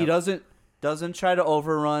he Yep. doesn't try to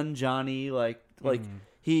overrun Johnny. Like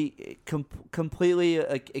he completely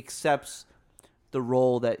like accepts the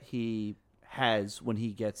role that he has when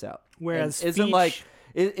he gets out. Whereas And isn't Feach- like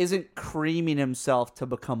isn't creaming himself to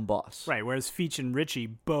become boss. Right, whereas Feach and Richie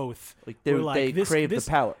both Like they were like, they crave the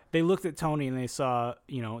power. They looked at Tony and they saw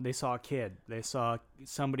a kid. They saw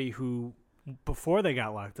somebody who, before they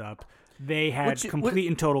got locked up, they had complete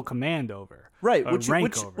and total command over. Right,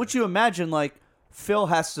 rank over. which you imagine like Phil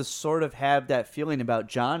has to sort of have that feeling about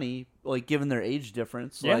Johnny, like given their age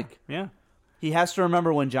difference. Yeah, Like yeah, he has to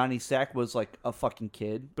remember when Johnny Sack was like a fucking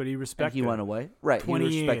kid. but he And respected. he went away. Right. 20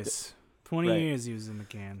 he respected. years. 20 Right. years he was in the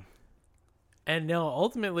can. And no,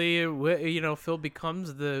 ultimately, Phil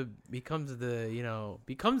becomes the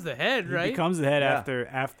head, right? He becomes the head Yeah.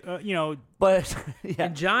 after But yeah,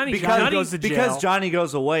 And Johnny goes to jail. because Johnny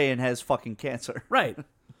goes away and has fucking cancer. right.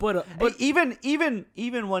 But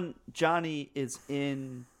Even when Johnny is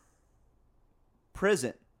in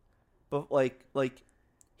prison, but like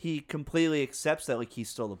he completely accepts that like he's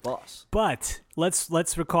still the boss. But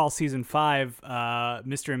let's recall season 5,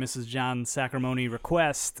 Mr. and Mrs. John Sacramone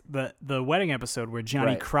Request, the wedding episode where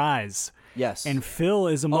Johnny Right. cries, Yes. and Phil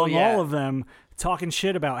is among yeah. all of them talking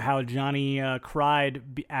shit about how Johnny cried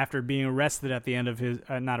after being arrested at the end of his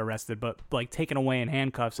not arrested, but like taken away in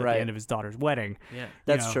handcuffs at Right. the end of his daughter's wedding. yeah.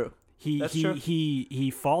 That's true. He That's he, true. he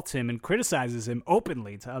faults him and criticizes him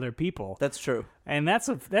openly to other people. That's true. And that's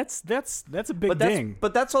a big But ding.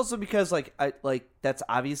 that's also because that's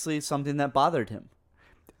obviously something that bothered him.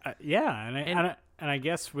 Yeah, and I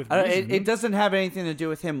guess with I don't- reason. it doesn't have anything to do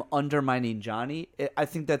with him undermining Johnny. I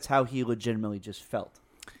think that's how he legitimately just felt.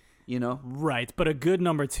 You know? Right, but a good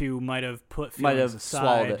number 2 might have put Might feelings have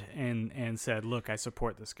swallowed aside and said, "Look, I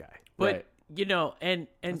support this guy." But Right. and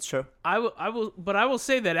That's true. I will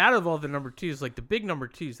say that out of all the number 2s, like the big number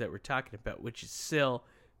 2s that we're talking about, which is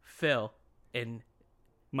Phil, and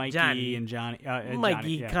Mikey Johnny. and Johnny. Mikey,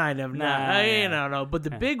 Johnny, yeah. kind of Nah, not. yeah. No. But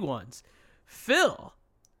the big ones, Phil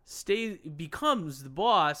becomes the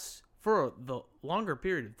boss for the longer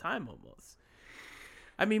period of time almost.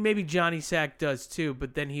 I mean, maybe Johnny Sack does too,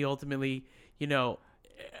 but then he ultimately, Yeah,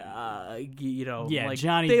 like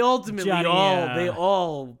Johnny- they ultimately Johnny, they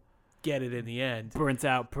all get it in the end. Burnt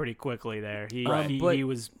out pretty quickly there. He But- he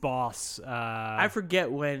was boss. I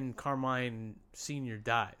forget when Carmine Sr.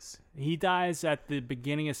 dies. He dies at the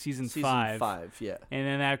beginning of season 5. 5, yeah. And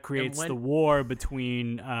then that creates when- the war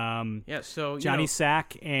between Yeah, so Johnny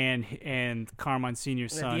Sack and Carmine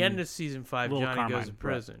Sr.'s son. at the end of season 5, Little Johnny Carmine, goes to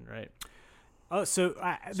prison, right? Oh, so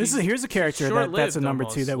he's here's a character that's short-lived a number 2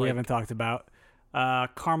 almost, that we like- haven't talked about.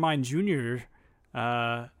 Carmine Jr.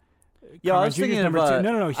 Yeah, I was Jr.'s thinking of number 2.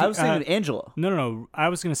 No. I was thinking Angelo. No. I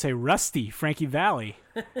was gonna say Rusty, Frankie Valley.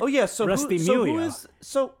 Oh yeah, so Rusty who Emilio. is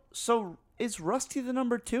so is Rusty the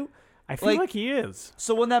number 2? I feel like he is.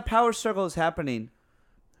 So when that power circle is happening,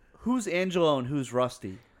 who's Angelo and who's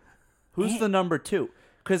Rusty? Who's the number 2?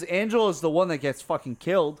 Because Angelo is the one that gets fucking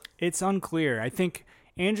killed. It's unclear. I think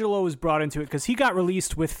Angelo was brought into it because he got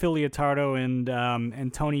released with Phil Leotardo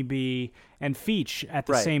and Tony B and Feach at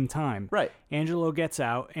the Right. same time. Right. Angelo gets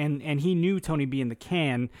out, and he knew Tony B in the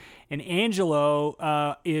can, and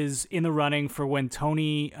Angelo is in the running for when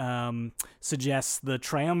Tony suggests the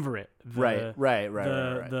triumvirate. Right.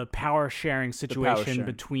 The power sharing situation sharing.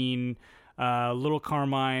 between Little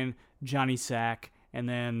Carmine, Johnny Sack, and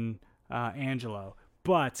then Angelo.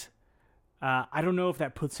 But I don't know if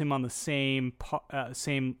that puts him on the same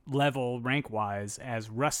level rank-wise as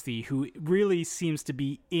Rusty, who really seems to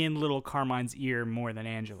be in Little Carmine's ear more than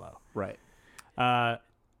Angelo. Right.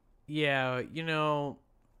 Yeah,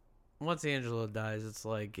 once Angelo dies, it's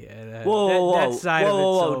like Whoa, that side of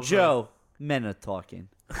it's over. Joe. Men are talking.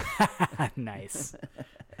 Nice.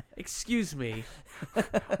 Excuse me.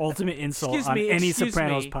 Ultimate insult Excuse on me, any excuse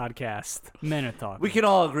Sopranos me. podcast. Men are talking. We can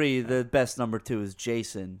all agree the best number 2 is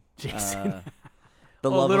Jason. Jason. The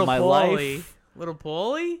Oh, love little of my Paulie. life. Little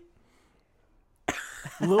Paulie?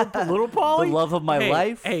 little The Paulie? love of my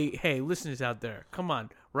life. Hey, listeners out there, come on,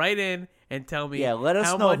 write in and tell me Yeah, let us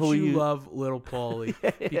how know much who you you- love Little Paulie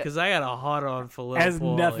because I got a hot on for Little Has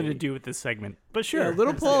Paulie. nothing to do with this segment. But sure. Yeah,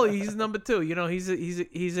 Little Paulie, he's number 2.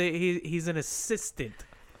 He's an assistant.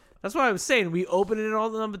 That's what I was saying. We opening it all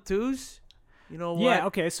the number 2s. You know what? Yeah,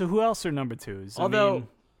 okay, so who else are number 2s? Although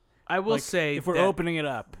I will like, say if we're that- opening it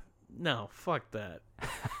up. No, fuck that.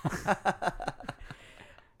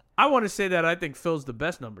 I want to say that I think Phil's the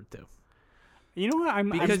best number 2. You know what?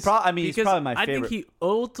 Because he's probably my I favorite. think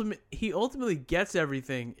he ultimately gets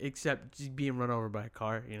everything except just being run over by a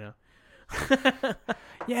car.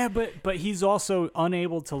 Yeah, but he's also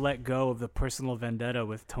unable to let go of the personal vendetta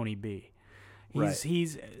with Tony B.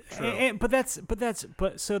 He's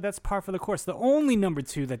so that's par for the course. The only number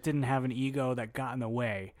 2 that didn't have an ego that got in the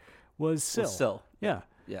way was Sil. Sil. Yeah.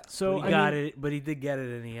 Yeah. So He got it, but he did get it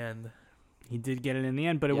in the end. He did get it in the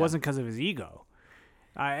end, but it Yeah. wasn't because of his ego.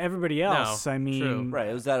 Everybody else, No, I mean, true. Right.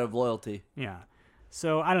 It was out of loyalty. yeah.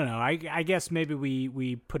 So I don't know. I guess maybe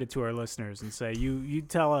we put it to our listeners and say you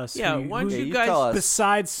tell us. Yeah, who, why don't who- you you guys? tell us.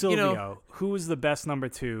 besides Silvio, know- who was the best number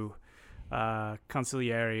 2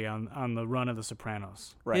 consigliere on the run of The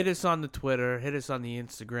Sopranos? Right. Hit us on the Twitter. Hit us on the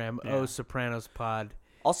Instagram. Yeah. Oh, Sopranos Pod.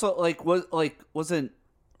 Also, wasn't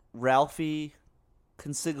Ralphie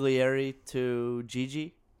consigliere to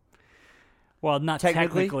Gigi? Well, not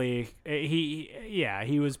Technically? technically.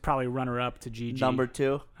 He was probably runner up to Gigi. Number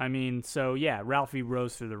 2. I mean, so yeah, Ralphie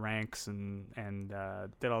rose through the ranks and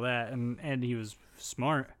did all that, and he was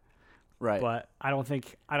smart. Right. But I don't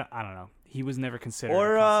think I don't know. He was never considered.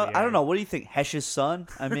 Or a I don't consigliere. know. What do you think? Hesh's son?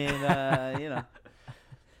 I mean, you know.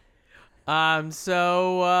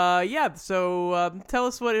 So tell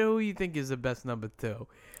us who you think is the best number 2.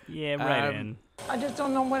 Yeah, right Um, in. I just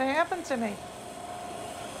don't know what happened to me.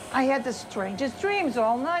 I had the strangest dreams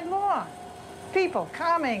all night long. People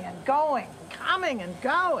coming and going, coming and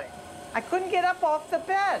going. I couldn't get up off the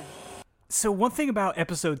bed. So one thing about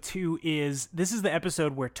episode 2 is this is the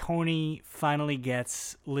episode where Tony finally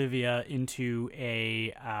gets Livia into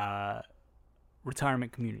a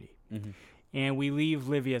retirement community, and we leave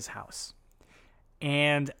Livia's house.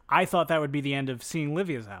 And I thought that would be the end of seeing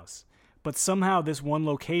Livia's house, but somehow this one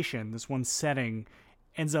location, this one setting,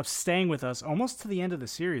 ends up staying with us almost to the end of the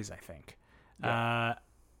series. I think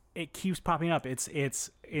it keeps popping up. It's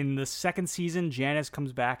in the second season. Janice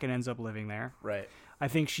comes back and ends up living there. Right. I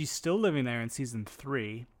think she's still living there in season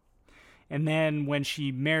 3. And then when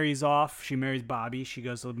she marries off, she marries Bobby. She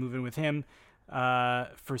goes to move in with him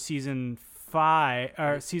for season 5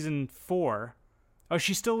 or season 4. Oh,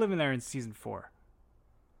 she's still living there in season 4,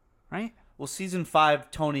 right? Well, season 5,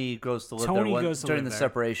 Tony goes to live Tony there goes to during live the there.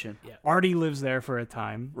 separation. Artie lives there for a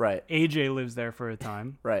time. Right. AJ lives there for a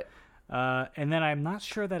time. Right. And then I'm not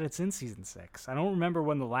sure that it's in season 6. I don't remember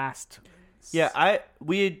when the last. Yeah,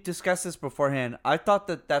 we had discussed this beforehand. I thought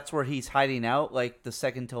that's where he's hiding out, like the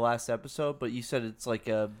second to last episode. But you said it's like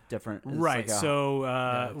a different. It's Right. like a- So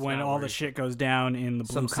it's when not all where the he's- shit goes down in the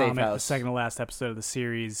Blue Some safe Comet, the house. second to last episode of the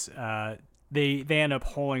series, they end up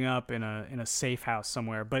holing up in a safe house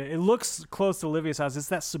somewhere. But it looks close to Olivia's house. It's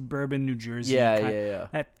that suburban New Jersey. Yeah.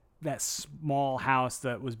 That small house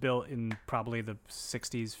that was built in probably the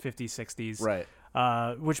 60s, 50s, 60s. Right.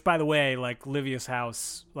 Which, by the way, like Livia's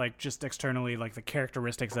house, like just externally, like the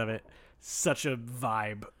characteristics of it, such a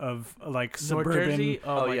vibe of like North suburban. Jersey?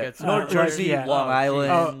 Oh, my yeah. God. North like, Jersey, yeah. Long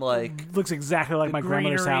Island, Oh, like looks exactly like The my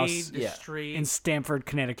grandmother's greenery, house the Yeah. street. in Stamford,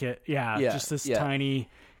 Connecticut. Yeah, Yeah, just this yeah. tiny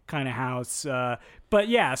kind of house. But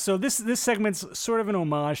yeah, so this segment's sort of an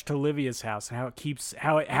homage to Livia's house and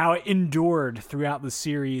how it endured throughout the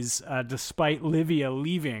series, despite Livia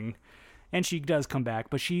leaving. And she does come back,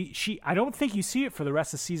 but she I don't think you see it for the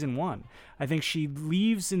rest of season 1. I think she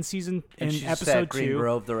leaves in she's episode at Green 2,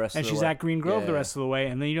 Grove the rest and of the she's way. at Green Grove the Yeah. rest of the way,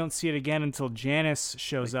 and then you don't see it again until Janice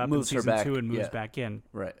shows up in moves her season back, 2 and moves yeah. back in.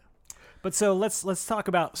 right. But so let's talk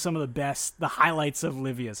about some of the highlights of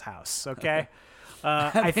Livia's house. Okay,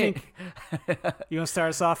 I think you want to start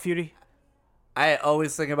us off, Feudy? I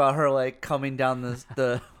always think about her like coming down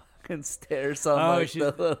the fucking stairs on Oh, like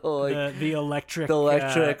she's- the little like The electric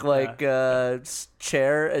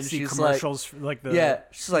chair, and see she's like, commercials like the yeah,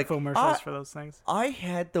 she's like, infomercials for those things. I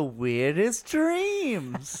had the weirdest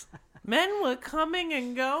dreams. Men were coming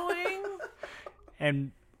and going.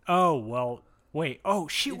 And oh well, wait. Oh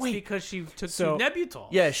shit, It's wait. because she took So- 2 Nebutal.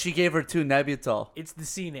 Yeah, she gave her 2 Nebutol. It's the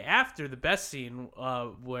scene after the best scene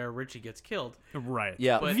where Richie gets killed. Right.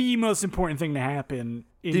 Yeah. But- the most important thing to happen.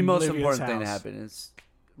 In The most Livia's important thing to house, happen is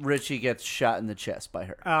Richie gets shot in the chest by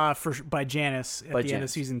her. by Janice at By the end of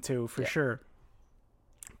Janice. season 2 for Yeah. sure.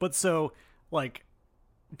 But so like,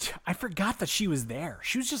 I forgot that she was there.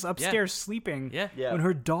 She was just upstairs sleeping Yeah. Yeah. when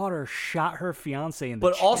her daughter shot her fiance in the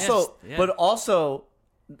But chest. also, yeah. but also,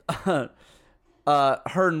 her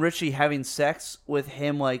and Richie having sex with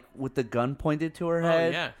him, like with the gun pointed to her Oh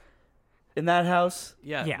head yeah. in that house.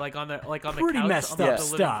 Yeah, Yeah. like on the pretty couch, messed on the up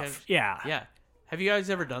living stuff. couch. Yeah. Yeah. Have you guys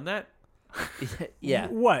ever done that? Yeah.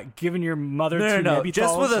 What? Giving your mother No, two no, Nebutals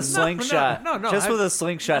just with a and- slingshot. no, just I- with a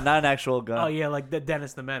slingshot, not an actual gun. Oh yeah, like the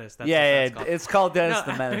Dennis the Menace. That's yeah, what yeah, that's called. it's called Dennis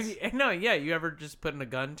no, the Menace. No, yeah. You ever just putting a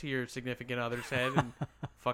gun to your significant other's head and